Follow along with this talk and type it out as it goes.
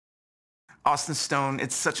Austin Stone,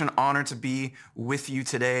 it's such an honor to be with you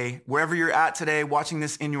today. Wherever you're at today, watching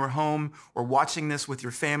this in your home or watching this with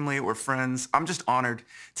your family or friends, I'm just honored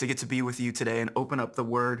to get to be with you today and open up the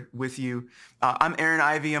word with you. I'm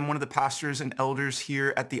Ivey. I'm one of the pastors and elders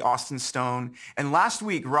here at the Austin Stone. And last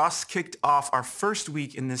week, Ross kicked off our first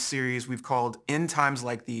week in this series we've called In Times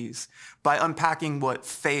Like These by unpacking what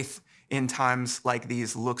faith in times like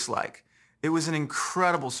these looks like. It was an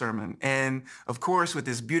incredible sermon. And of course, with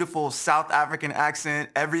his beautiful South African accent,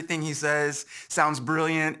 everything he says sounds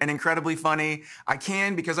brilliant and incredibly funny. I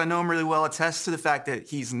can, because I know him really well, attest to the fact that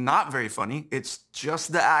he's not very funny. It's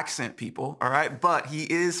just the accent, people, all right? But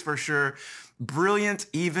he is for sure brilliant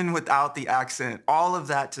even without the accent. All of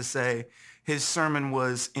that to say, his sermon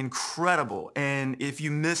was incredible. And if you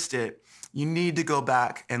missed it, you need to go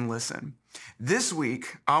back and listen. This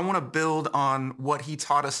week, I want to build on what he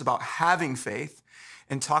taught us about having faith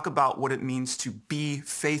and talk about what it means to be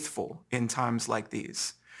faithful in times like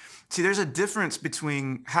these. See, there's a difference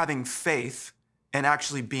between having faith and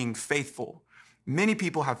actually being faithful. Many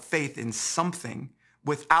people have faith in something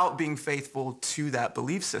without being faithful to that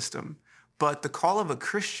belief system. But the call of a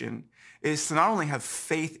Christian is to not only have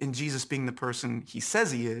faith in Jesus being the person he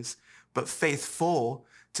says he is, but faithful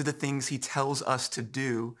to the things he tells us to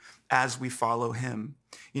do as we follow him.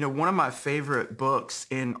 You know, one of my favorite books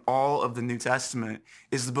in all of the New Testament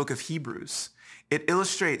is the book of Hebrews. It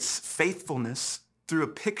illustrates faithfulness through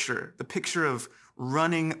the picture of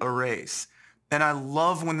running a race. And I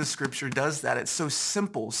love when the scripture does that. It's so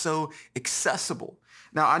simple, so accessible.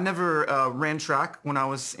 Now, I never ran track when I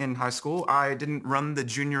was in high school. I didn't run the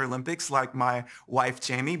Junior Olympics like my wife,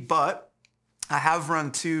 Jamie, but I have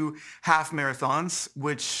run 2 half marathons,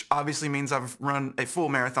 which obviously means I've run a full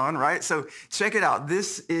marathon, right? So check it out.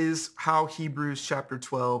 This is how Hebrews chapter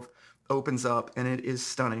 12 opens up, and it is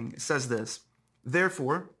stunning. It says this: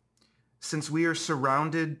 "Therefore, since we are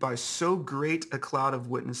surrounded by so great a cloud of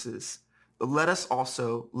witnesses, let us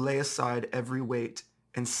also lay aside every weight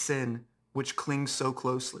and sin which clings so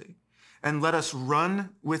closely, and let us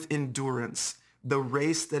run with endurance the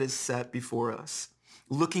race that is set before us,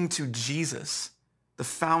 looking to Jesus, the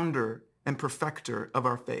founder and perfecter of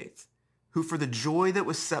our faith, who for the joy that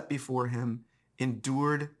was set before him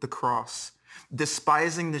endured the cross,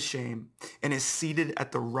 despising the shame, and is seated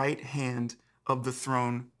at the right hand of the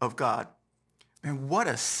throne of God." And what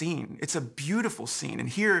a scene. It's a beautiful scene. And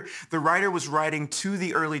here the writer was writing to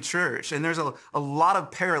the early church. And there's a lot of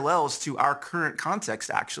parallels to our current context,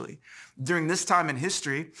 actually. During this time in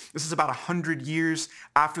history, this is about 100 years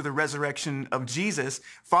after the resurrection of Jesus,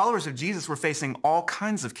 followers of Jesus were facing all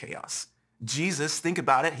kinds of chaos. Jesus, think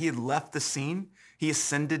about it, he had left the scene. He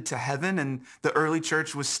ascended to heaven, and the early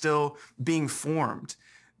church was still being formed.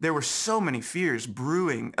 There were so many fears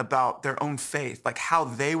brewing about their own faith, like how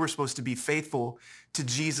they were supposed to be faithful to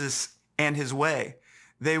Jesus and his way.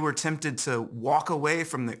 They were tempted to walk away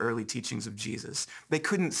from the early teachings of Jesus. They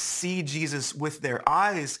couldn't see Jesus with their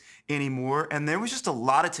eyes anymore, and there was just a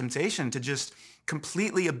lot of temptation to just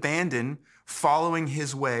completely abandon following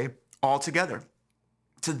his way altogether.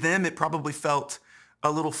 To them, it probably felt a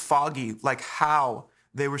little foggy, like how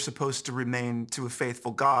they were supposed to remain to a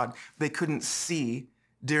faithful God. They couldn't see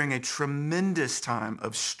during a tremendous time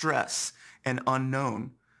of stress and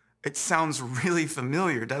unknown. It sounds really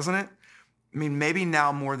familiar, doesn't it? I mean, maybe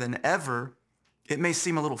now more than ever, it may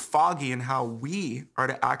seem a little foggy in how we are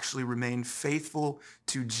to actually remain faithful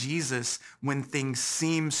to Jesus when things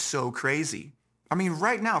seem so crazy. I mean,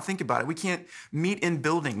 right now, think about it. We can't meet in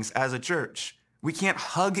buildings as a church. We can't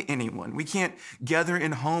hug anyone. We can't gather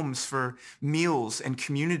in homes for meals and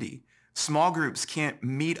community. Small groups can't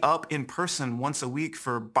meet up in person once a week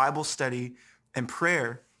for Bible study and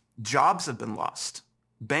prayer. Jobs have been lost.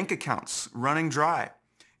 Bank accounts running dry.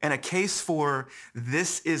 And a case for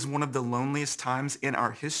this is one of the loneliest times in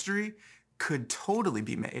our history could totally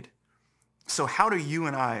be made. So how do you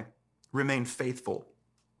and I remain faithful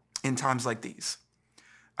in times like these?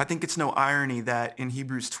 I think it's no irony that in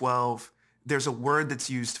Hebrews 12, there's a word that's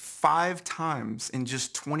used 5 times in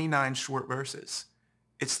just 29 short verses.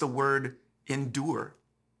 It's the word endure.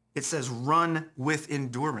 It says run with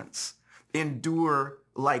endurance. Endure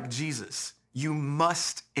like Jesus. You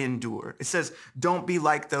must endure. It says don't be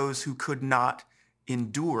like those who could not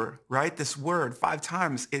endure, right? This word 5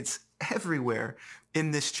 times, it's everywhere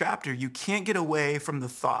in this chapter. You can't get away from the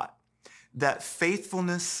thought that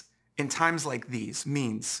faithfulness in times like these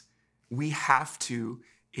means we have to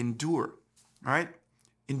endure, all right?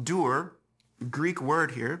 Endure, Greek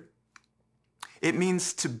word here, it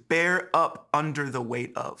means to bear up under the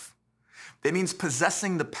weight of. It means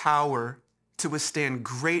possessing the power to withstand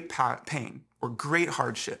great pain or great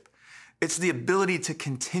hardship, It's the ability to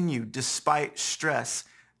continue despite stress,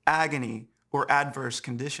 agony, or adverse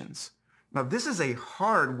conditions. Now, this is a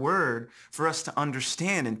hard word for us to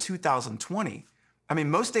understand in 2020. I mean,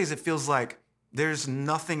 most days it feels like there's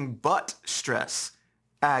nothing but stress,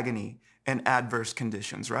 agony, and adverse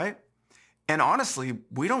conditions, right? And honestly,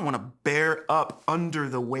 we don't want to bear up under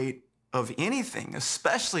the weight of anything,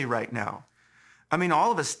 especially right now. I mean,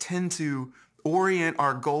 all of us tend to orient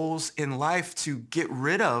our goals in life to get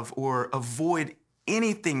rid of or avoid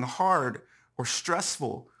anything hard or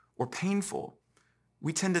stressful or painful.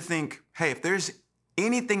 We tend to think, hey, if there's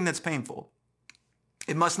anything that's painful,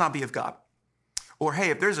 it must not be of God. Or hey,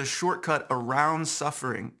 if there's a shortcut around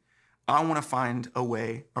suffering, I want to find a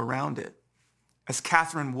way around it. As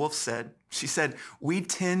Catherine Wolfe said, she said, we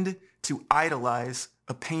tend to idolize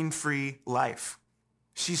a pain-free life.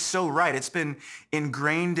 She's so right. It's been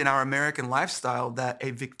ingrained in our American lifestyle that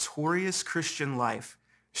a victorious Christian life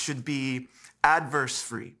should be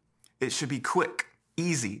adverse-free. It should be quick,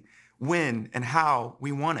 easy, when and how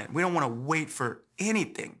we want it. We don't want to wait for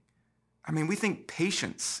anything. I mean, we think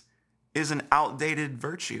patience is an outdated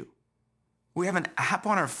virtue. We have an app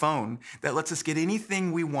on our phone that lets us get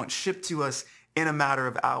anything we want shipped to us in a matter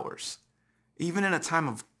of hours. Even in a time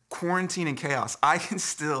of quarantine and chaos, I can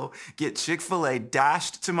still get Chick-fil-A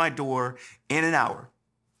dashed to my door in an hour,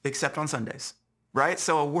 except on Sundays, right?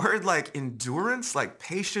 So a word like endurance, like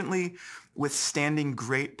patiently withstanding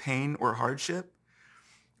great pain or hardship,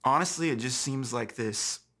 honestly, it just seems like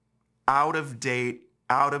this out of date,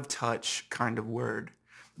 out of touch kind of word.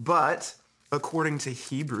 But according to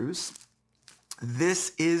Hebrews,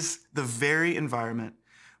 this is the very environment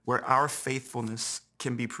where our faithfulness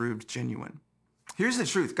can be proved genuine. Here's the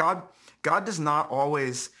truth. God does not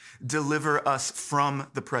always deliver us from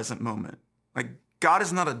the present moment. Like, God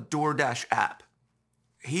is not a DoorDash app.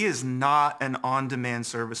 He is not an on-demand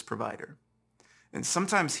service provider. And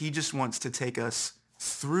sometimes he just wants to take us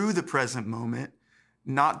through the present moment,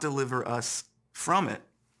 not deliver us from it.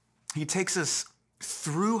 He takes us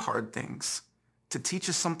through hard things to teach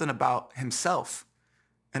us something about himself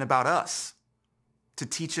and about us, to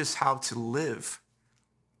teach us how to live,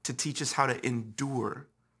 to teach us how to endure,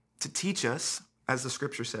 to teach us, as the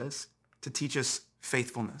scripture says, to teach us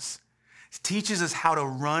faithfulness. It teaches us how to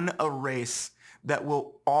run a race that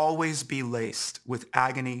will always be laced with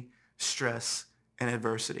agony, stress, and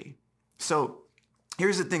adversity. So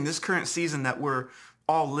here's the thing, this current season that we're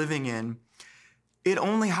all living in, it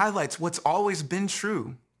only highlights what's always been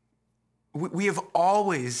true. We have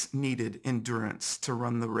always needed endurance to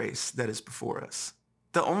run the race that is before us.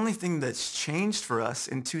 The only thing that's changed for us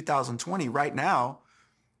in 2020 right now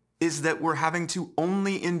is that we're having to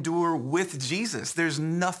only endure with Jesus. There's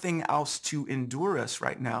nothing else to endure us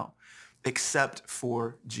right now except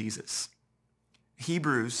for Jesus.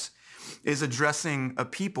 Hebrews is addressing a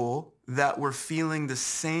people that were feeling the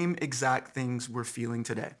same exact things we're feeling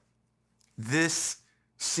today. This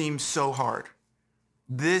seems so hard.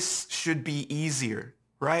 This should be easier,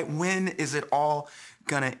 right? When is it all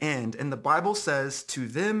going to end? And the Bible says to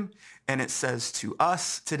them, and it says to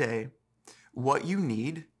us today, what you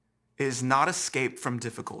need is not escape from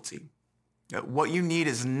difficulty. What you need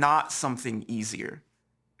is not something easier,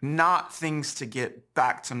 not things to get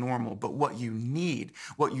back to normal, but what you need,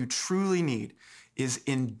 what you truly need is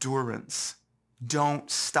endurance. Don't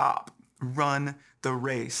stop. Run the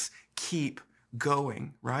race. Keep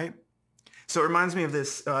going, right? So it reminds me of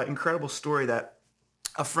this incredible story that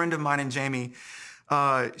a friend of mine and Jamie,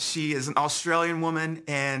 she is an Australian woman,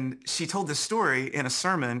 and she told this story in a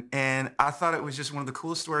sermon, and I thought it was just one of the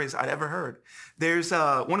coolest stories I'd ever heard. There's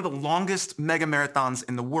one of the longest mega marathons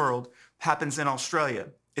in the world happens in Australia.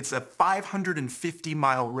 It's a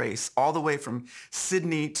 550-mile race all the way from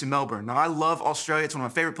Sydney to Melbourne. Now, I love Australia. It's one of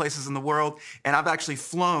my favorite places in the world, and I've actually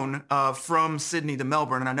flown from Sydney to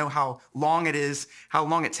Melbourne, and I know how long it is, how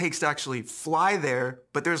long it takes to actually fly there,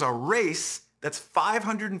 but there's a race that's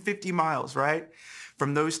 550 miles, right,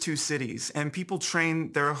 from those two cities, and people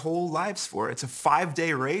train their whole lives for it. It's a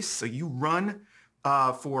 5-day race, so you run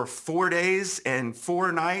for 4 days and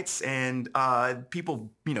 4 nights, and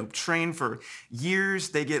people, train for years.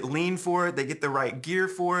 They get lean for it. They get the right gear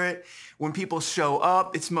for it. When people show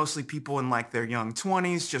up, it's mostly people in like their young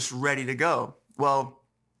 20s, just ready to go. Well,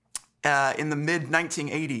 in the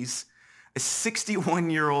mid-1980s, a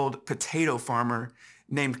 61-year-old potato farmer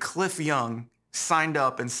named Cliff Young signed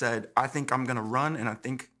up and said, I think I'm going to run, and I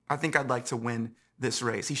think I'd like to win this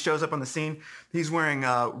race. He shows up on the scene. He's wearing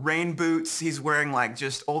rain boots. He's wearing like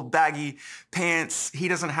just old baggy pants. He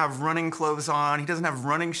doesn't have running clothes on. He doesn't have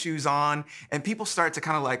running shoes on. And people start to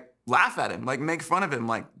kind of like laugh at him, like make fun of him.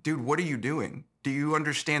 Like, dude, what are you doing? Do you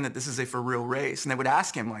understand that this is a for real race? And they would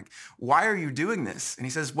ask him, like, why are you doing this? And he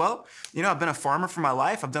says, well, I've been a farmer for my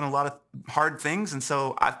life. I've done a lot of hard things. And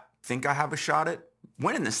so I think I have a shot at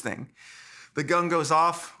winning this thing. The gun goes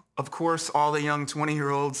off. Of course, all the young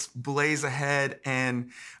 20-year-olds blaze ahead. And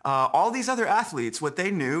all these other athletes, what they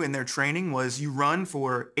knew in their training was you run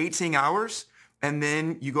for 18 hours. And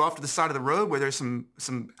then you go off to the side of the road where there's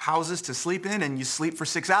some houses to sleep in, and you sleep for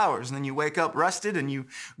 6 hours. And then you wake up rested and you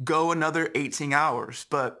go another 18 hours.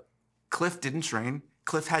 But Cliff didn't train.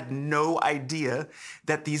 Cliff had no idea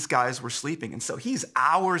that these guys were sleeping. And so he's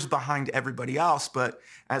hours behind everybody else. But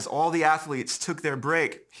as all the athletes took their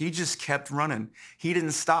break, he just kept running. He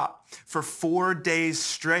didn't stop. For 4 days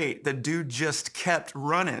straight, the dude just kept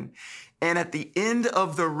running. And at the end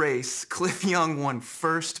of the race, Cliff Young won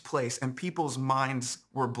first place, and people's minds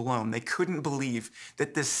were blown. They couldn't believe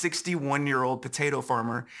that this 61-year-old potato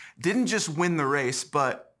farmer didn't just win the race,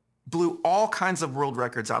 but blew all kinds of world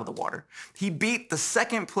records out of the water. He beat the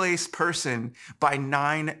second place person by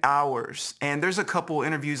 9 hours. And there's a couple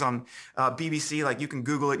interviews on BBC, like you can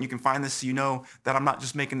Google it and you can find this so you know that I'm not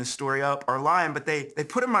just making this story up or lying, but they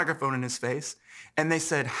put a microphone in his face and they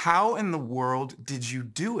said, how in the world did you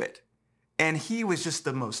do it? And he was just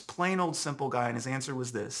the most plain old simple guy. And his answer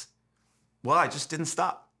was this: well, I just didn't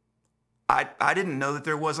stop. I didn't know that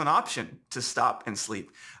there was an option to stop and sleep.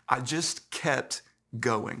 I just kept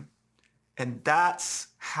going. And that's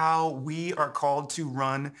how we are called to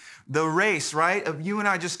run the race, right? Of you and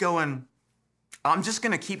I just going, I'm just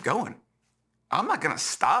going to keep going. I'm not going to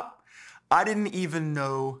stop. I didn't even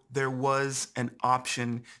know there was an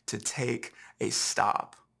option to take a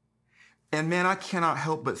stop. And man, I cannot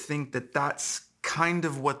help but think that that's kind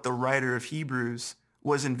of what the writer of Hebrews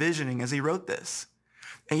was envisioning as he wrote this.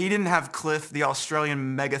 And he didn't have Cliff, the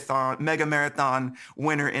Australian mega marathon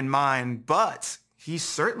winner, in mind, but he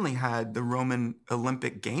certainly had the Roman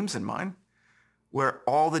Olympic Games in mind, where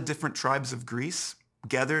all the different tribes of Greece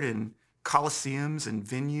gathered in colosseums and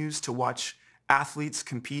venues to watch athletes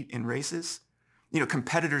compete in races.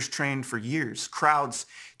 Competitors trained for years. Crowds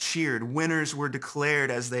cheered. Winners were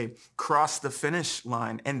declared as they crossed the finish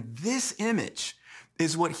line. And this image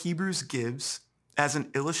is what Hebrews gives as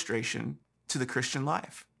an illustration to the Christian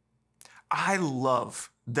life. I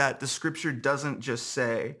love that the scripture doesn't just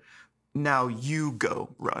say, now you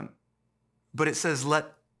go run, but it says,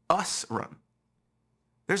 let us run.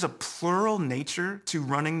 There's a plural nature to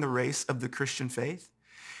running the race of the Christian faith.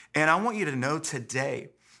 And I want you to know today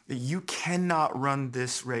that you cannot run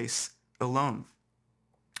this race alone.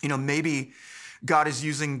 Maybe God is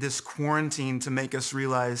using this quarantine to make us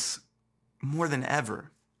realize more than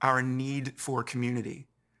ever our need for community,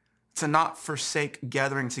 to not forsake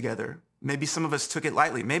gathering together. Maybe some of us took it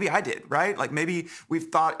lightly. Maybe I did, right? Like maybe we've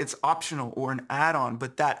thought it's optional or an add-on,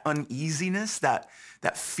 but that uneasiness, that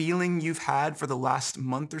feeling you've had for the last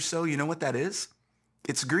month or so, you know what that is?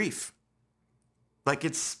 It's grief. Like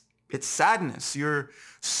it's sadness. Your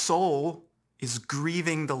soul is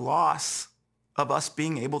grieving the loss of us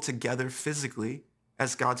being able to gather physically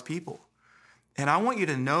as God's people. And I want you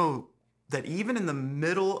to know that even in the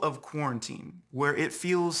middle of quarantine, where it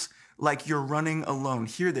feels like you're running alone,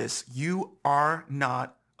 hear this: you are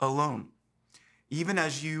not alone. Even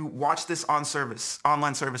as you watch this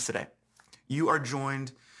online service today, you are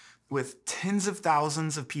joined with tens of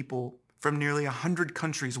thousands of people from nearly 100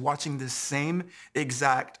 countries watching this same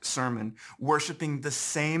exact sermon, worshiping the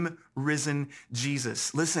same risen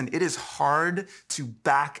Jesus. Listen, it is hard to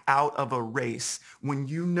back out of a race when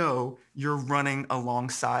you know you're running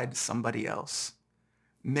alongside somebody else.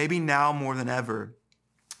 Maybe now more than ever,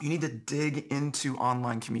 you need to dig into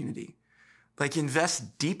online community. Like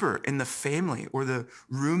invest deeper in the family or the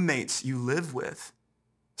roommates you live with.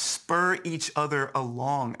 Spur each other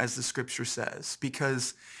along, as the scripture says,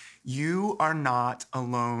 because you are not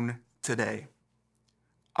alone today.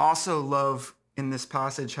 I also love in this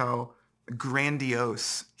passage how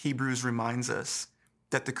grandiose Hebrews reminds us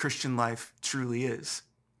that the Christian life truly is.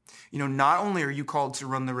 Not only are you called to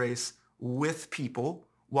run the race with people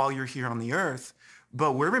while you're here on the earth,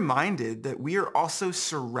 but we're reminded that we are also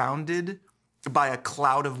surrounded by a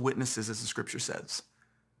cloud of witnesses, as the scripture says.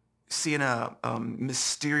 See, in a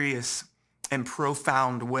mysterious and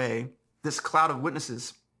profound way, this cloud of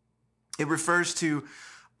witnesses, it refers to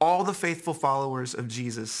all the faithful followers of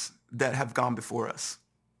Jesus that have gone before us.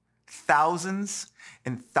 Thousands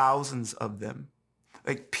and thousands of them,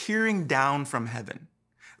 like peering down from heaven,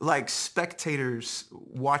 like spectators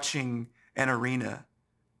watching an arena.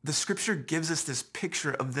 the scripture gives us this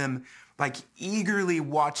picture of them like eagerly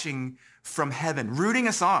watching from heaven, rooting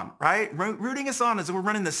us on, right? Rooting us on as we're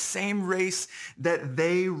running the same race that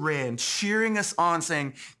they ran, cheering us on,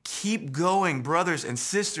 saying, keep going, brothers and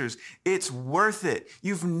sisters. It's worth it.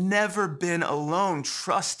 You've never been alone.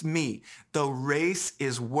 Trust me. The race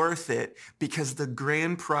is worth it because the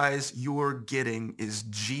grand prize you're getting is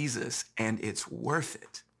Jesus, and it's worth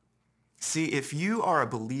it. See, if you are a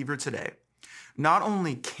believer today, not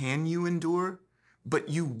only can you endure, but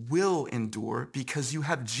you will endure because you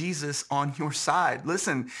have Jesus on your side.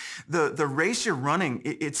 Listen, the race you're running,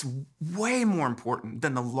 it's way more important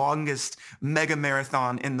than the longest mega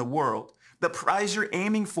marathon in the world. The prize you're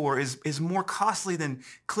aiming for is more costly than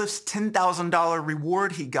Cliff's $10,000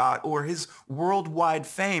 reward he got or his worldwide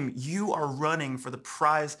fame. You are running for the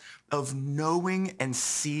prize of knowing and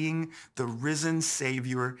seeing the risen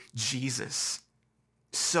Savior, Jesus.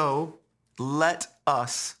 So let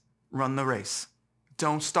us run the race.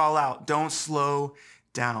 Don't stall out. Don't slow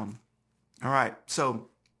down. All right. So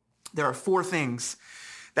there are 4 things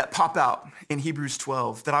that pop out in Hebrews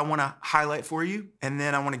 12 that I want to highlight for you. And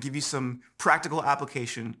then I want to give you some practical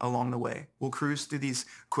application along the way. We'll cruise through these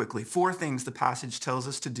quickly. 4 things the passage tells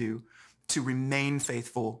us to do to remain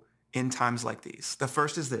faithful in times like these. The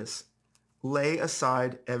first is this: lay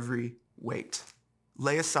aside every weight.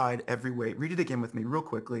 Lay aside every weight. Read it again with me real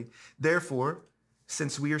quickly. Therefore,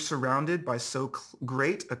 since we are surrounded by so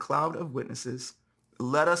great a cloud of witnesses,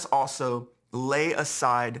 let us also lay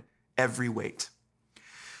aside every weight.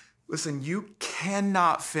 Listen, you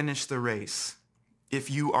cannot finish the race if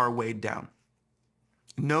you are weighed down.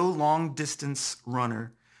 No long distance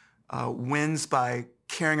runner wins by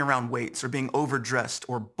carrying around weights or being overdressed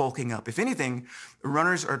or bulking up. If anything,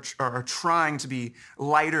 runners are trying to be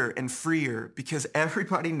lighter and freer because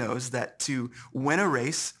everybody knows that to win a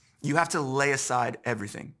race, you have to lay aside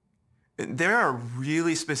everything. There are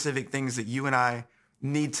really specific things that you and I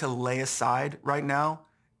need to lay aside right now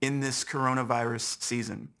in this coronavirus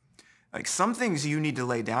season. Like some things you need to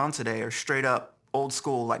lay down today are straight up old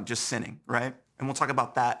school, like just sinning, right? And we'll talk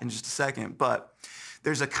about that in just a second. But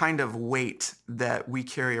there's a kind of weight that we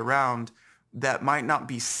carry around that might not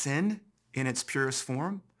be sin in its purest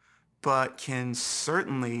form, but can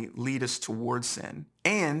certainly lead us towards sin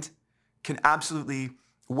and can absolutely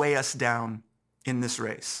weigh us down in this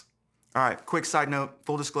race. All right, quick side note,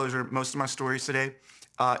 full disclosure, most of my stories today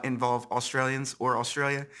involve Australians or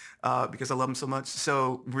Australia because I love them so much.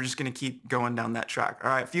 So we're just going to keep going down that track.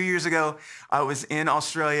 All right, a few years ago, I was in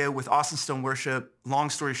Australia with Austin Stone Worship. Long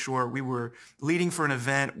story short, we were leading for an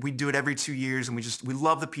event. We do it every 2 years, and we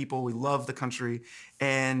love the people. We love the country.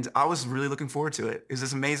 And I was really looking forward to it. It was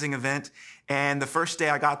this amazing event. And the first day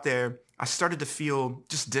I got there, I started to feel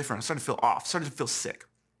just different. I started to feel off, started to feel sick.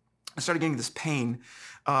 I started getting this pain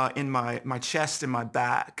in my chest and my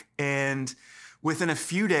back. And within a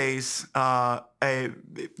few days,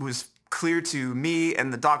 it was clear to me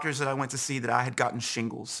and the doctors that I went to see that I had gotten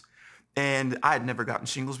shingles. And I had never gotten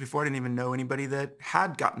shingles before. I didn't even know anybody that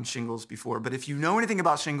had gotten shingles before. But if you know anything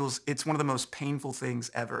about shingles, it's one of the most painful things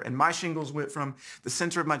ever. And my shingles went from the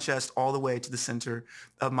center of my chest all the way to the center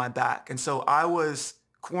of my back. And so I was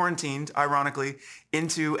quarantined, ironically,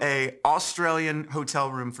 into a Australian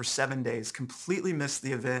hotel room for 7 days, completely missed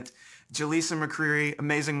the event. Jaleesa McCreary,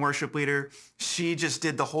 amazing worship leader, she just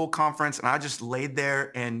did the whole conference, and I just laid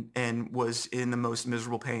there and was in the most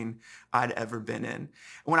miserable pain I'd ever been in.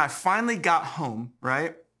 When I finally got home,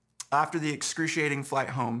 right, after the excruciating flight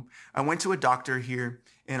home, I went to a doctor here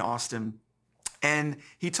in Austin, and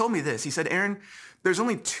he told me this. He said, Aaron, there's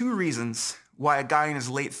only 2 reasons why a guy in his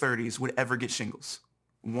late 30s would ever get shingles.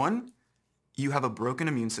 1, you have a broken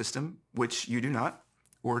immune system, which you do not.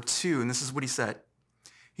 Or 2, and this is what he said.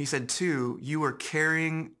 He said, 2, you are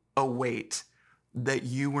carrying a weight that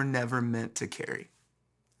you were never meant to carry.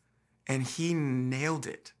 And he nailed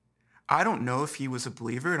it. I don't know if he was a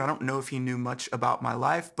believer, and I don't know if he knew much about my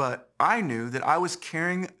life, but I knew that I was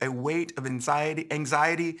carrying a weight of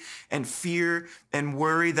anxiety and fear and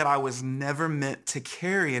worry that I was never meant to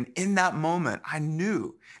carry. And in that moment, I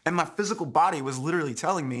knew, and my physical body was literally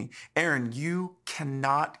telling me, Aaron, you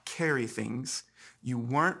cannot carry things you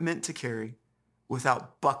weren't meant to carry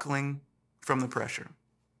without buckling from the pressure.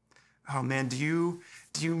 Oh man, do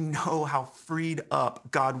you know how freed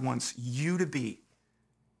up God wants you to be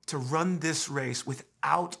to run this race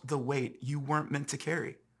without the weight you weren't meant to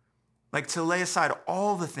carry? Like to lay aside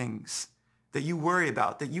all the things that you worry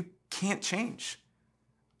about that you can't change.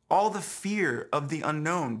 all the fear of the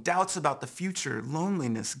unknown, doubts about the future,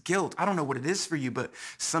 loneliness, guilt. I don't know what it is for you, but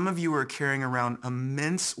some of you are carrying around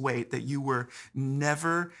immense weight that you were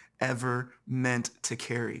never, ever meant to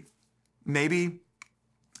carry. Maybe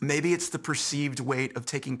it's the perceived weight of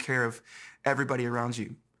taking care of everybody around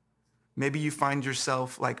you. Maybe you find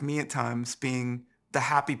yourself, like me at times, being the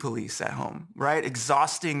happy police at home, right?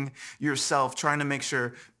 Exhausting yourself, trying to make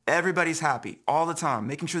sure everybody's happy all the time,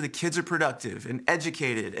 making sure the kids are productive and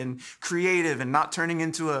educated and creative and not turning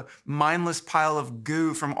into a mindless pile of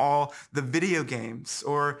goo from all the video games.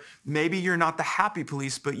 Or maybe you're not the happy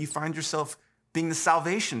police, but you find yourself being the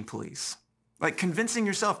salvation police, like convincing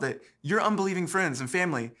yourself that your unbelieving friends and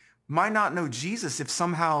family might not know Jesus if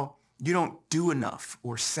somehow you don't do enough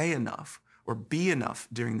or say enough or be enough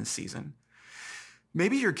during this season.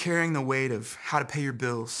 Maybe you're carrying the weight of how to pay your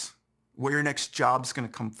bills, where your next job's going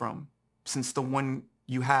to come from, since the one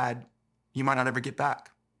you had, you might not ever get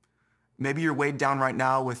back. Maybe you're weighed down right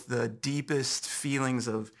now with the deepest feelings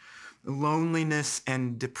of loneliness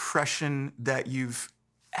and depression that you've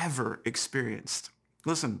ever experienced.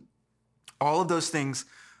 Listen, all of those things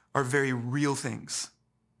are very real things.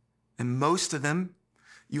 And most of them,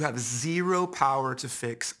 you have zero power to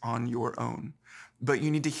fix on your own. But you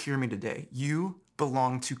need to hear me today. You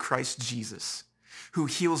belong to Christ Jesus, who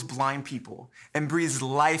heals blind people and breathes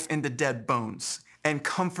life into dead bones and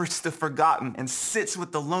comforts the forgotten and sits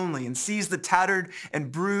with the lonely and sees the tattered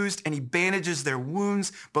and bruised, and he bandages their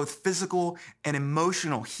wounds, both physical and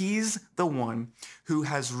emotional. He's the one who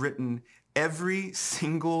has written every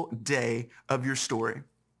single day of your story,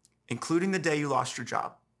 including the day you lost your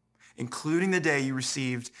job, including the day you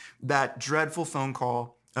received that dreadful phone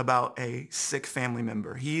call about a sick family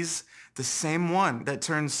member. He's the same one that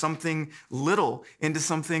turns something little into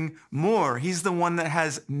something more. He's the one that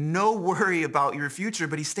has no worry about your future,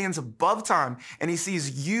 but he stands above time and he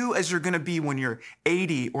sees you as you're going to be when you're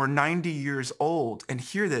 80 or 90 years old. And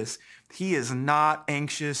hear this, he is not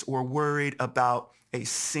anxious or worried about a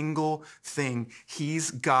single thing.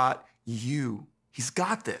 He's got you. He's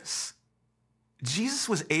got this. Jesus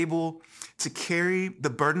was able to carry the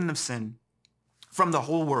burden of sin from the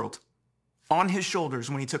whole world on his shoulders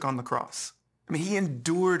when he took on the cross. I mean, he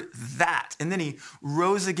endured that, and then he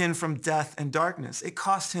rose again from death and darkness. It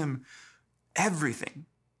cost him everything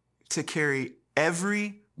to carry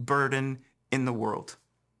every burden in the world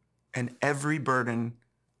and every burden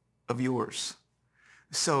of yours.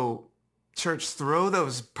 So, church, throw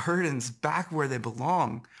those burdens back where they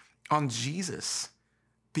belong on Jesus,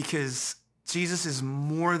 because Jesus is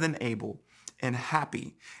more than able and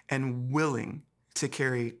happy and willing to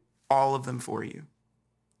carry all of them for you.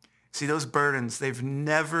 See, those burdens, they've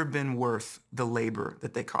never been worth the labor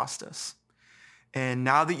that they cost us. And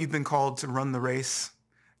now that you've been called to run the race,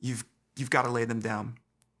 you've got to lay them down.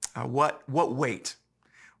 What weight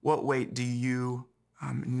do you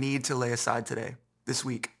need to lay aside today, this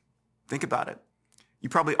week? Think about it. You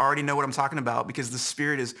probably already know what I'm talking about because the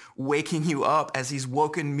Spirit is waking you up as he's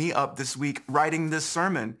woken me up this week writing this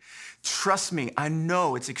sermon. Trust me, I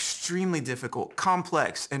know it's extremely difficult,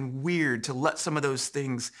 complex, and weird to let some of those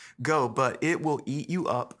things go, but it will eat you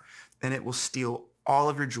up and it will steal all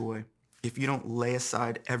of your joy if you don't lay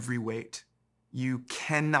aside every weight. You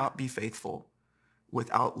cannot be faithful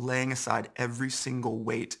without laying aside every single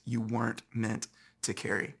weight you weren't meant to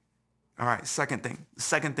carry. All right, second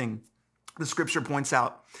thing the scripture points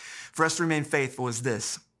out for us to remain faithful is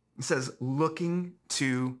this. It says, looking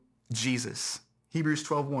to Jesus. Hebrews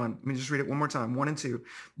 12:1. Let me just read it one more time, 1 and 2.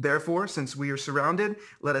 Therefore, since we are surrounded,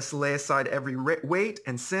 let us lay aside every weight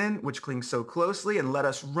and sin which clings so closely, and let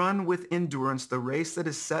us run with endurance the race that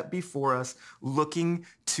is set before us, looking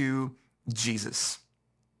to Jesus.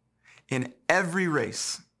 In every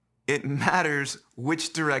race, it matters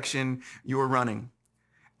which direction you're running.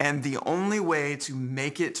 And the only way to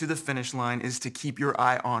make it to the finish line is to keep your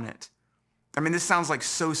eye on it. I mean, this sounds like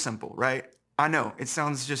so simple, right? I know it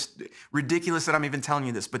sounds just ridiculous that I'm even telling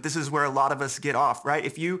you this, but this is where a lot of us get off, right?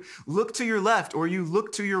 If you look to your left or you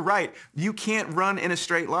look to your right, you can't run in a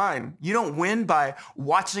straight line. You don't win by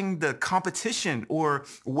watching the competition or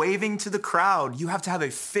waving to the crowd. You have to have a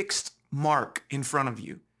fixed mark in front of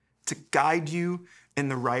you to guide you in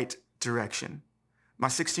the right direction. My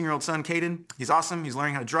 16-year-old son, Caden, he's awesome. He's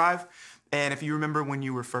learning how to drive. And if you remember when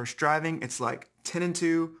you were first driving, it's like 10 and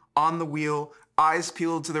 2 on the wheel, eyes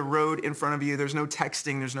peeled to the road in front of you. There's no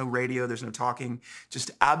texting, there's no radio, there's no talking, just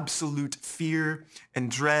absolute fear and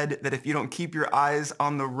dread that if you don't keep your eyes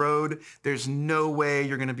on the road, there's no way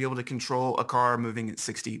you're going to be able to control a car moving at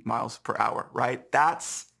 60 miles per hour, right?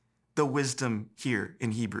 That's the wisdom here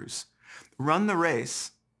in Hebrews. Run the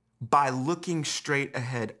race by looking straight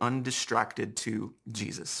ahead, undistracted to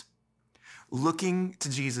Jesus. Looking to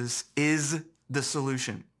Jesus is the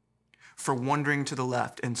solution for wandering to the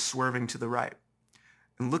left and swerving to the right.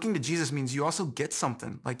 And looking to Jesus means you also get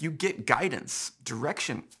something. Like you get guidance,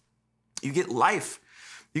 direction. You get life.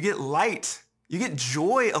 You get light. You get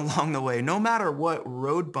joy along the way, no matter what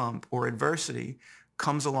road bump or adversity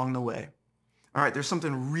comes along the way. All right, there's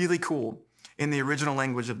something really cool in the original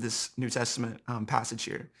language of this New Testament passage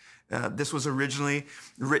here. This was originally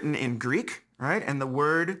written in Greek, right? And the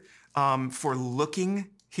word for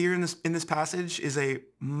looking here in this passage is a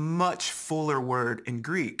much fuller word in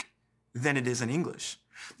Greek than it is in English.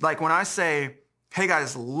 Like when I say, hey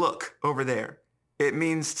guys, look over there, it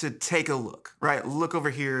means to take a look, right? Look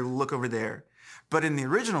over here, look over there. But in the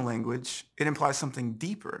original language, it implies something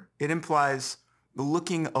deeper. It implies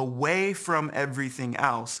looking away from everything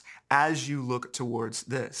else as you look towards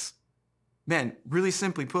this. Man, really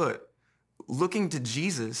simply put, looking to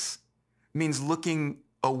Jesus means looking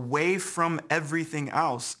away from everything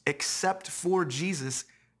else except for Jesus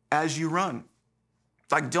as you run.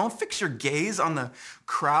 Like, don't fix your gaze on the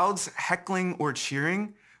crowds heckling or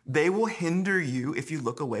cheering. They will hinder you if you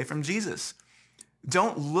look away from Jesus.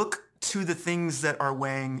 Don't look to the things that are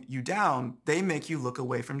weighing you down. They make you look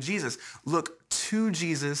away from Jesus. Look to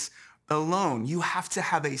Jesus alone. You have to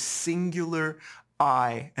have a singular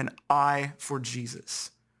eye, an eye for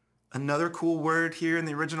Jesus. Another cool word here in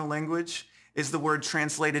the original language is the word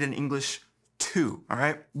translated in English to, all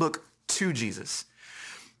right? Look to Jesus.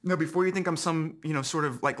 Now, before you think I'm some, sort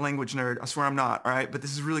of like language nerd, I swear I'm not, all right? But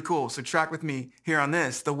this is really cool. So track with me here on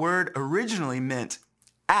this. The word originally meant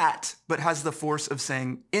at, but has the force of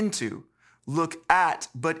saying into. Look at,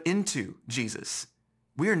 but into Jesus.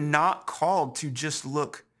 We are not called to just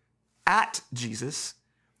look at Jesus,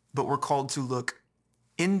 but we're called to look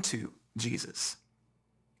into Jesus.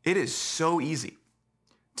 It is so easy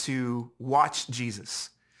to watch Jesus,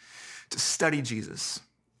 to study Jesus,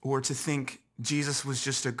 or to think Jesus was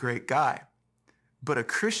just a great guy. But a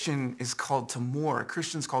Christian is called to more. A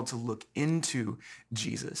Christian's called to look into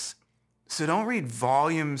Jesus. So don't read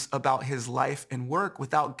volumes about his life and work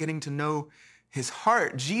without getting to know his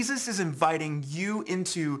heart. Jesus is inviting you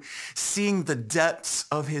into seeing the depths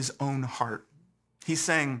of his own heart. He's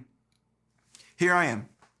saying, here I am,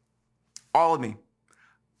 all of me.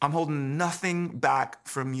 I'm holding nothing back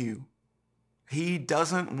from you. He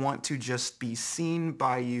doesn't want to just be seen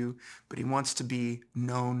by you, but he wants to be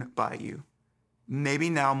known by you. Maybe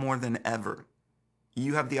now more than ever,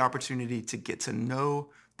 you have the opportunity to get to know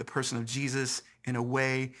the person of Jesus in a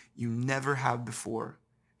way you never have before.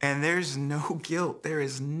 And there's no guilt. There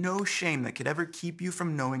is no shame that could ever keep you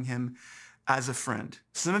from knowing him as a friend.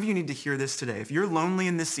 Some of you need to hear this today. If you're lonely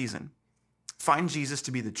in this season, find Jesus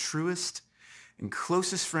to be the truest and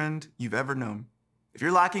closest friend you've ever known. If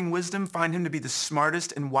you're lacking wisdom, find him to be the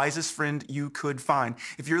smartest and wisest friend you could find.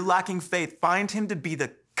 If you're lacking faith, find him to be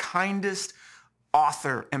the kindest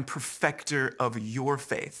author and perfecter of your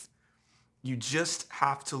faith. You just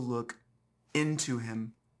have to look into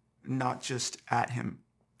him, not just at him.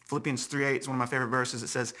 Philippians 3:8 is one of my favorite verses. It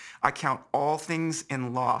says, I count all things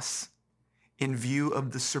in loss in view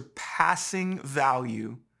of the surpassing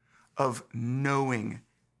value of knowing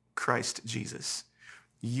Christ Jesus.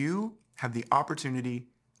 You have the opportunity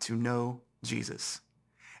to know Jesus.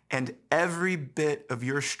 And every bit of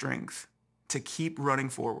your strength to keep running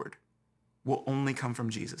forward will only come from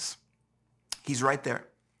Jesus. He's right there.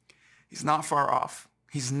 He's not far off.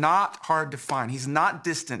 He's not hard to find. He's not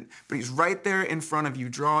distant, but he's right there in front of you,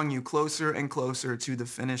 drawing you closer and closer to the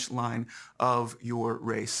finish line of your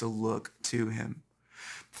race. So look to him.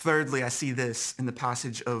 Thirdly, I see this in the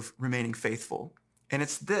passage of remaining faithful. And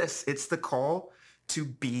it's the call to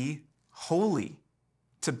be holy.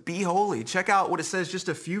 To be holy. Check out what it says just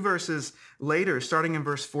a few verses later, starting in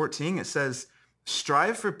verse 14. It says,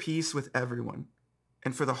 strive for peace with everyone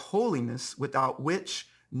and for the holiness without which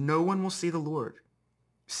no one will see the Lord.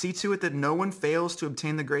 See to it that no one fails to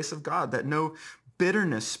obtain the grace of God, that no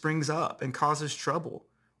bitterness springs up and causes trouble,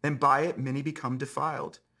 and by it many become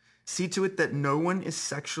defiled. See to it that no one is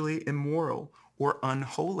sexually immoral or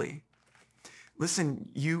unholy. Listen,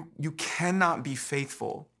 you cannot be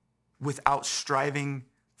faithful without striving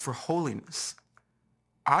for holiness.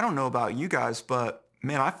 I don't know about you guys, but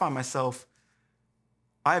man, I find myself,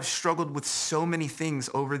 I have struggled with so many things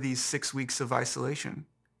over these 6 weeks of isolation.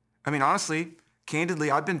 I mean, honestly,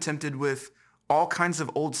 candidly, I've been tempted with all kinds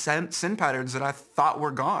of old sin patterns that I thought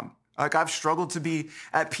were gone. Like I've struggled to be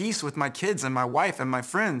at peace with my kids and my wife and my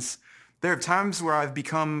friends. There are times where I've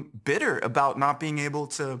become bitter about not being able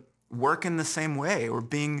to work in the same way, or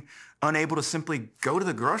being unable to simply go to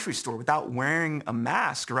the grocery store without wearing a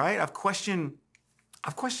mask, right? I've questioned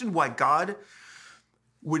why God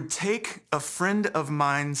would take a friend of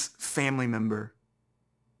mine's family member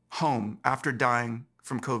home after dying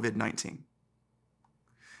from COVID-19.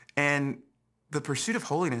 And the pursuit of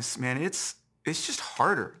holiness, man, it's just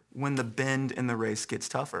harder when the bend in the race gets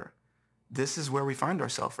tougher. This is where we find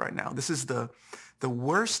ourselves right now. This is the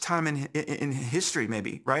worst time in history,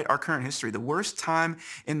 maybe, right? Our current history, the worst time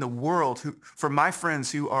in the world for my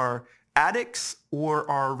friends who are addicts or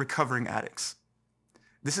are recovering addicts.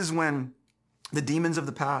 This is when the demons of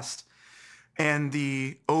the past and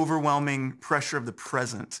the overwhelming pressure of the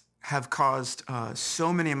present have caused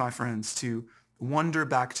so many of my friends to wander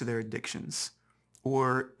back to their addictions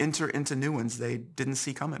or enter into new ones they didn't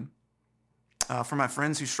see coming. For my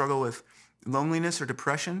friends who struggle with loneliness or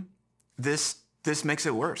depression, this makes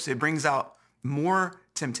it worse. It brings out more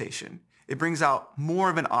temptation. It brings out more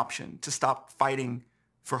of an option to stop fighting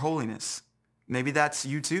for holiness. Maybe that's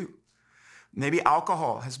you too. Maybe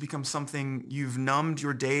alcohol has become something you've numbed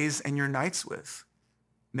your days and your nights with.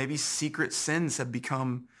 Maybe secret sins have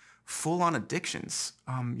become full-on addictions.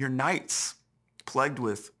 Your nights plagued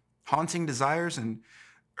with haunting desires and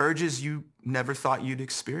urges you never thought you'd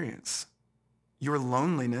experience. Your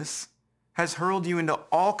loneliness has hurled you into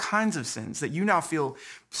all kinds of sins that you now feel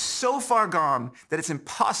so far gone that it's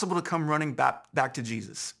impossible to come running back to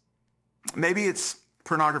Jesus. Maybe it's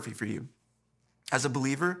pornography for you. As a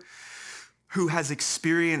believer who has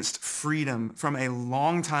experienced freedom from a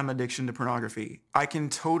long-time addiction to pornography, I can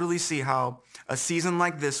totally see how a season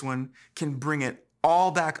like this one can bring it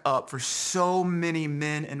all back up for so many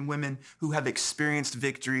men and women who have experienced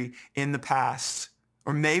victory in the past.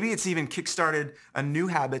 Or maybe it's even kickstarted a new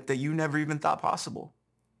habit that you never even thought possible.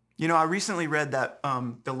 You know, I recently read that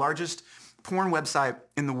the largest porn website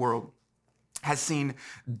in the world has seen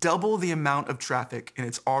double the amount of traffic in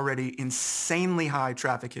its already insanely high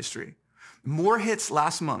traffic history. More hits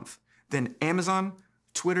last month than Amazon,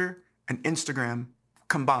 Twitter, and Instagram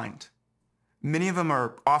combined. Many of them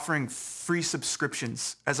are offering free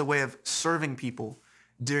subscriptions as a way of serving people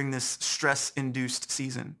during this stress-induced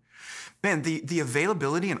season. Man, the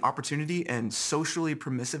availability and opportunity and socially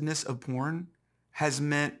permissiveness of porn has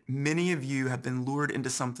meant many of you have been lured into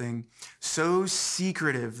something so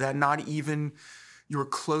secretive that not even your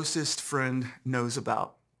closest friend knows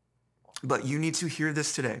about. But you need to hear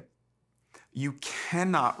this today. You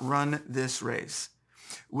cannot run this race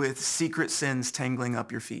with secret sins tangling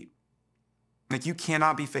up your feet. Like, you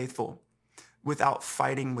cannot be faithful without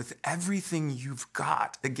fighting with everything you've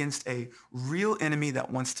got against a real enemy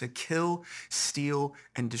that wants to kill, steal,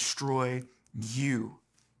 and destroy you.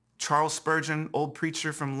 Charles Spurgeon, old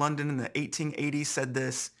preacher from London in the 1880s, said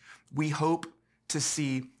this: "We hope to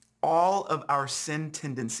see all of our sin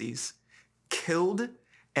tendencies killed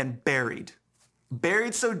and buried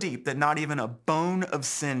so deep that not even a bone of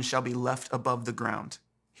sin shall be left above the ground."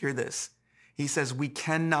 Hear this. He says, we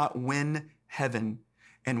cannot win heaven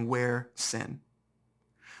and wear sin.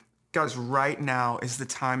 Guys, right now is the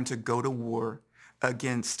time to go to war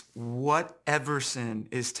against whatever sin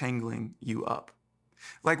is tangling you up.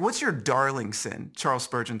 Like, what's your darling sin? Charles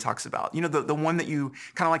Spurgeon talks about. You know, the one that you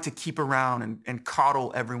kind of like to keep around and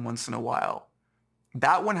coddle every once in a while.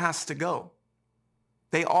 That one has to go.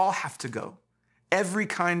 They all have to go. Every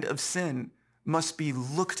kind of sin must be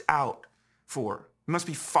looked out for. It must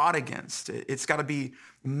be fought against. It's got to be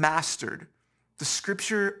mastered. The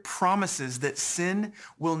scripture promises that sin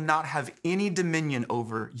will not have any dominion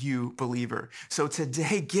over you, believer. So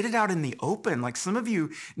today, get it out in the open. Like, some of you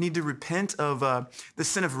need to repent of the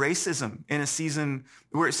sin of racism in a season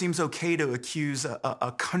where it seems okay to accuse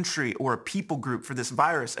a country or a people group for this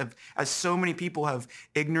virus, as so many people have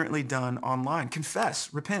ignorantly done online.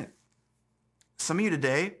 Confess, repent. Some of you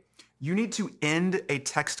today, you need to end a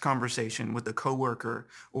text conversation with a coworker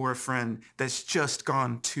or a friend that's just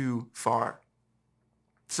gone too far.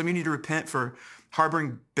 Some of you need to repent for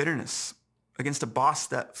harboring bitterness against a boss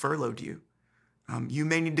that furloughed you. You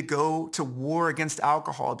may need to go to war against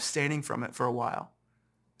alcohol, abstaining from it for a while.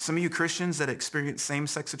 Some of you Christians that experience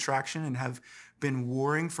same-sex attraction and have been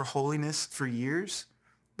warring for holiness for years,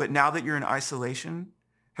 but now that you're in isolation,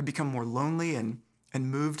 have become more lonely and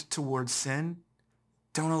moved towards sin.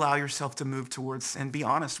 Don't allow yourself to move towards sin. Be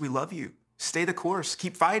honest. We love you. Stay the course.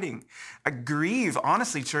 Keep fighting. I grieve,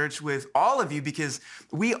 honestly, church, with all of you because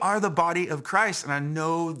we are the body of Christ, and I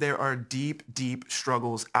know there are deep, deep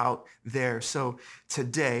struggles out there. So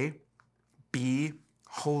today, be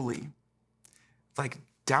holy. Like,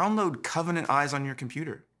 download Covenant Eyes on your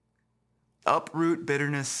computer. Uproot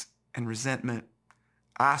bitterness and resentment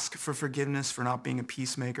Ask for forgiveness for not being a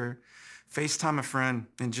peacemaker. FaceTime a friend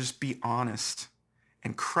and just be honest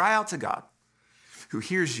and cry out to God who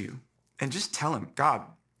hears you and just tell him, God,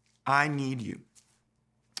 I need you.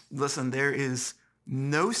 Listen, there is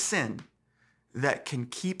no sin that can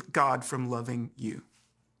keep God from loving you.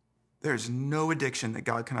 There's no addiction that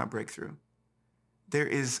God cannot break through. There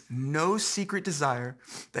is no secret desire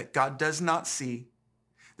that God does not see.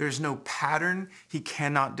 There's no pattern he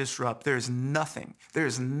cannot disrupt. There is nothing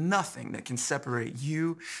that can separate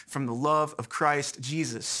you from the love of Christ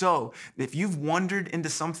Jesus. So if you've wandered into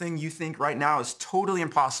something you think right now is totally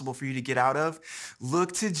impossible for you to get out of,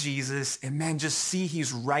 look to Jesus and man, just see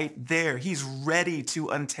he's right there. He's ready to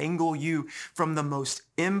untangle you from the most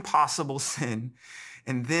impossible sin.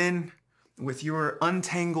 And then with your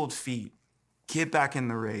untangled feet, get back in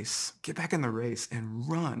the race and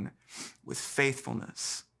run with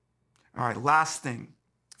faithfulness. All right, last thing,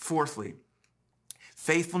 fourthly,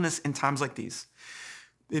 faithfulness in times like these.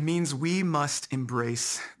 It means we must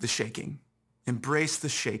embrace the shaking. Embrace the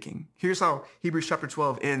shaking. Here's how Hebrews chapter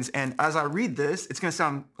 12 ends. And as I read this, it's going to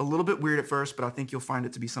sound a little bit weird at first, but I think you'll find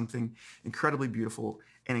it to be something incredibly beautiful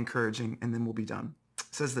and encouraging, and then we'll be done.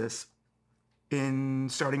 It says this,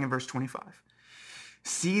 starting in verse 25.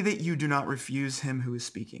 See that you do not refuse him who is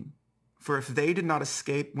speaking. For if they did not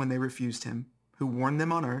escape when they refused him, who warned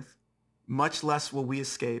them on earth, much less will we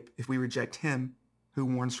escape if we reject him who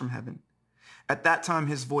warns from heaven. At that time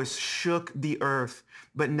his voice shook the earth,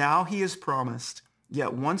 but now he has promised,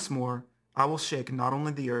 yet once more I will shake not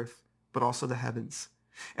only the earth, but also the heavens.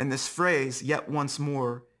 And this phrase, yet once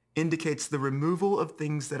more, indicates the removal of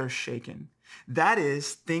things that are shaken. That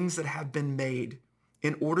is, things that have been made,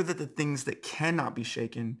 in order that the things that cannot be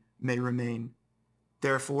shaken may remain.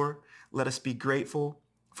 Therefore, let us be grateful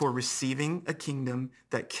for receiving a kingdom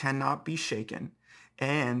that cannot be shaken,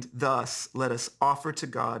 and thus let us offer to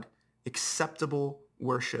God acceptable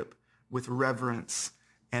worship with reverence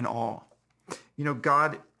and awe. You know,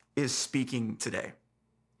 God is speaking today.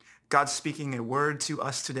 God's speaking a word to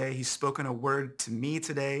us today. He's spoken a word to me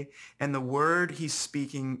today. And the word he's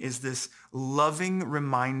speaking is this loving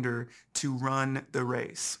reminder to run the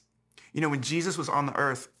race. You know, when Jesus was on the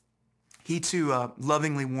earth, he too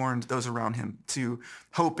lovingly warned those around him to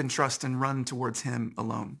hope and trust and run towards him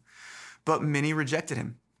alone. But many rejected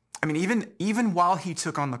him. I mean, even while he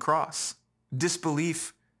took on the cross,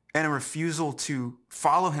 disbelief and a refusal to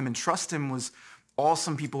follow him and trust him was all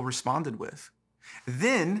some people responded with.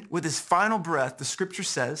 Then, with his final breath, the scripture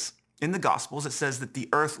says, in the Gospels, it says that the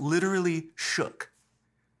earth literally shook.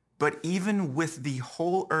 But even with the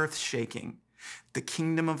whole earth shaking, the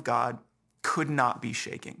kingdom of God could not be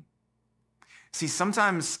shaking. See,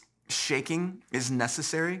 sometimes shaking is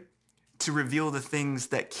necessary to reveal the things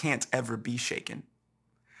that can't ever be shaken.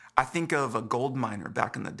 I think of a gold miner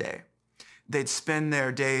back in the day. They'd spend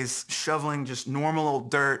their days shoveling just normal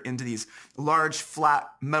old dirt into these large flat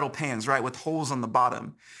metal pans, right, with holes on the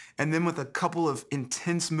bottom. And then with a couple of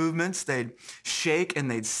intense movements, they'd shake and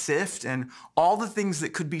they'd sift, and all the things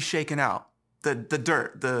that could be shaken out, the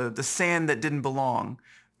dirt, the sand that didn't belong,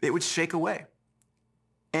 it would shake away.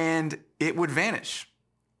 And it would vanish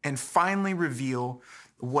and finally reveal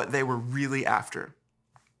what they were really after: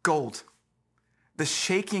 gold. The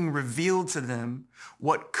shaking revealed to them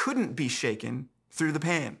what couldn't be shaken through the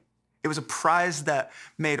pan. It was a prize that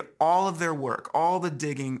made all of their work, all the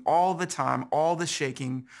digging, all the time, all the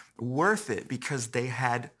shaking worth it because they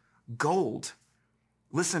had gold.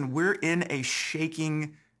 Listen, we're in a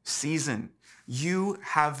shaking season. You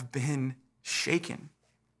have been shaken.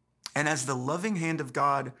 And as the loving hand of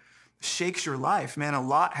God shakes your life, man, a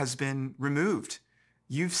lot has been removed.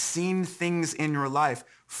 You've seen things in your life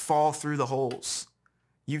fall through the holes.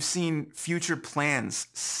 You've seen future plans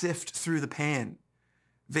sift through the pan.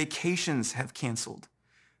 Vacations have canceled.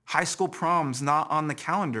 High school prom's not on the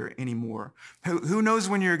calendar anymore. Who knows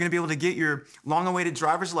when you're going to be able to get your long-awaited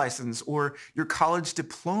driver's license or your college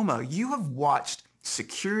diploma? You have watched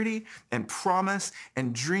security and promise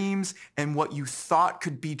and dreams and what you thought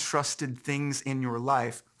could be trusted things in your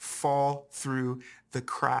life fall through the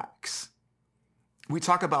cracks. We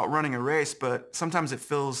talk about running a race, but sometimes it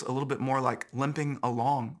feels a little bit more like limping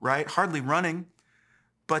along, right? Hardly running,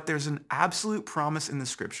 but there's an absolute promise in the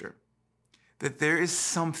scripture that there is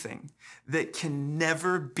something that can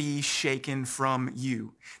never be shaken from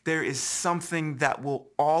you. There is something that will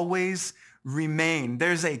always remain.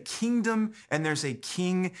 There's a kingdom and there's a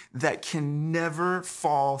king that can never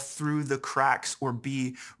fall through the cracks or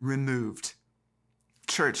be removed.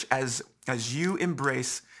 Church, as you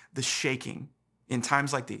embrace the shaking in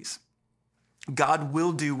times like these, God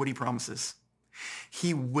will do what he promises.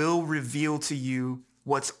 He will reveal to you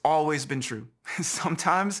what's always been true.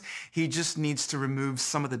 Sometimes he just needs to remove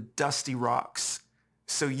some of the dusty rocks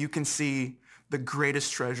so you can see the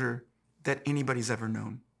greatest treasure that anybody's ever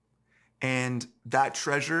known. And that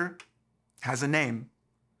treasure has a name,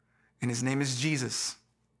 and his name is Jesus.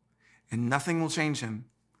 And nothing will change him.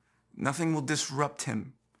 Nothing will disrupt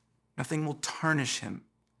him. Nothing will tarnish him.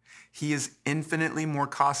 He is infinitely more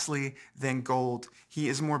costly than gold. He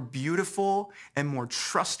is more beautiful and more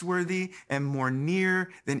trustworthy and more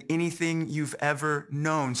near than anything you've ever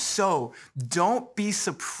known. So don't be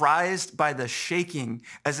surprised by the shaking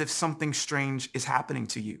as if something strange is happening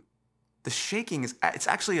to you. The shaking it's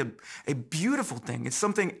actually a beautiful thing. It's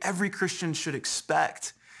something every Christian should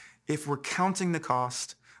expect if we're counting the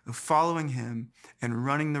cost of following him and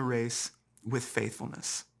running the race with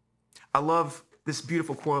faithfulness. I love this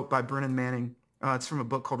beautiful quote by Brennan Manning. It's from a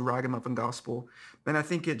book called Ragamuffin Gospel. And I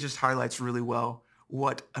think it just highlights really well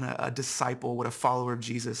what a disciple, what a follower of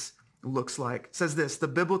Jesus looks like. It says this: the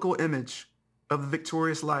biblical image of the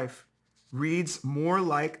victorious life reads more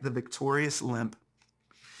like the victorious limp.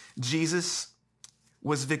 Jesus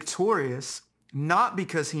was victorious not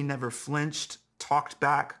because he never flinched, talked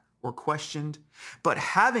back, or questioned, but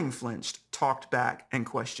having flinched, talked back, and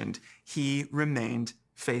questioned, he remained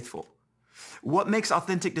faithful. What makes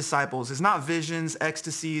authentic disciples is not visions,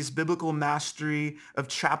 ecstasies, biblical mastery of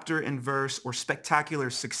chapter and verse, or spectacular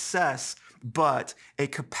success, but a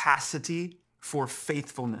capacity for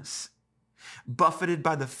faithfulness. Buffeted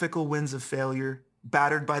by the fickle winds of failure,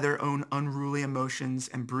 battered by their own unruly emotions,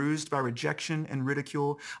 and bruised by rejection and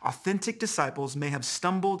ridicule, authentic disciples may have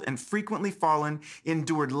stumbled and frequently fallen,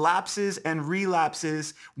 endured lapses and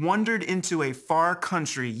relapses, wandered into a far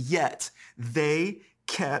country, yet they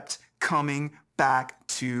kept coming back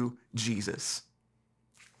to Jesus.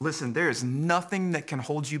 Listen, there is nothing that can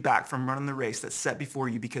hold you back from running the race that's set before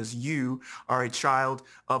you because you are a child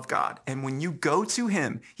of God. And when you go to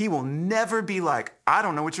him, he will never be like, I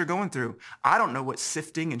don't know what you're going through. I don't know what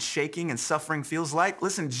sifting and shaking and suffering feels like.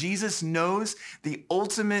 Listen, Jesus knows the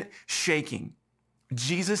ultimate shaking.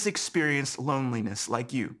 Jesus experienced loneliness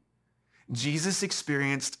like you. Jesus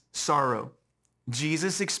experienced sorrow.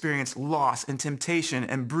 Jesus experienced loss and temptation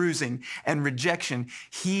and bruising and rejection.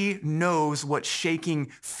 He knows what shaking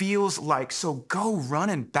feels like. So go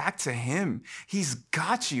running back to him. He's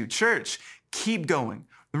got you. Church, keep going.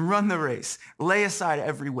 Run the race. Lay aside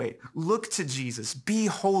every weight. Look to Jesus. Be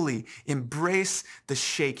holy. Embrace the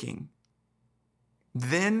shaking.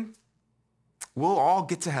 Then we'll all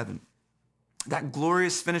get to heaven. That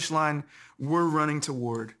glorious finish line we're running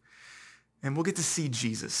toward. And we'll get to see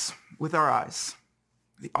Jesus with our eyes,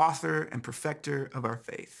 the author and perfecter of our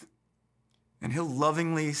faith. And he'll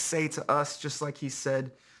lovingly say to us, just like he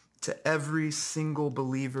said to every single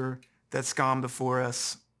believer that's gone before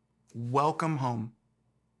us, welcome home.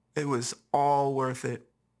 It was all worth it.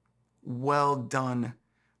 Well done,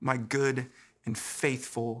 my good and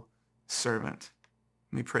faithful servant.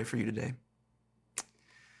 Let me pray for you today.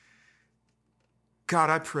 God,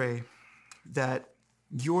 I pray that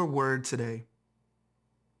your word today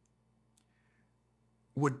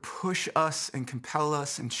would push us and compel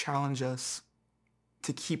us and challenge us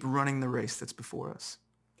to keep running the race that's before us.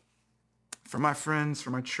 For my friends, for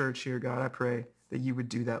my church here, God, I pray that you would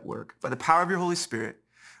do that work. By the power of your Holy Spirit,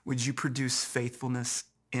 would you produce faithfulness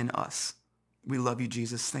in us? We love you,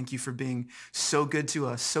 Jesus. Thank you for being so good to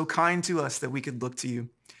us, so kind to us that we could look to you,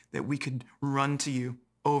 that we could run to you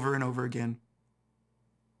over and over again.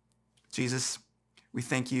 Jesus, we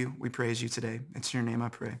thank you. We praise you today. It's in your name I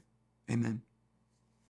pray. Amen.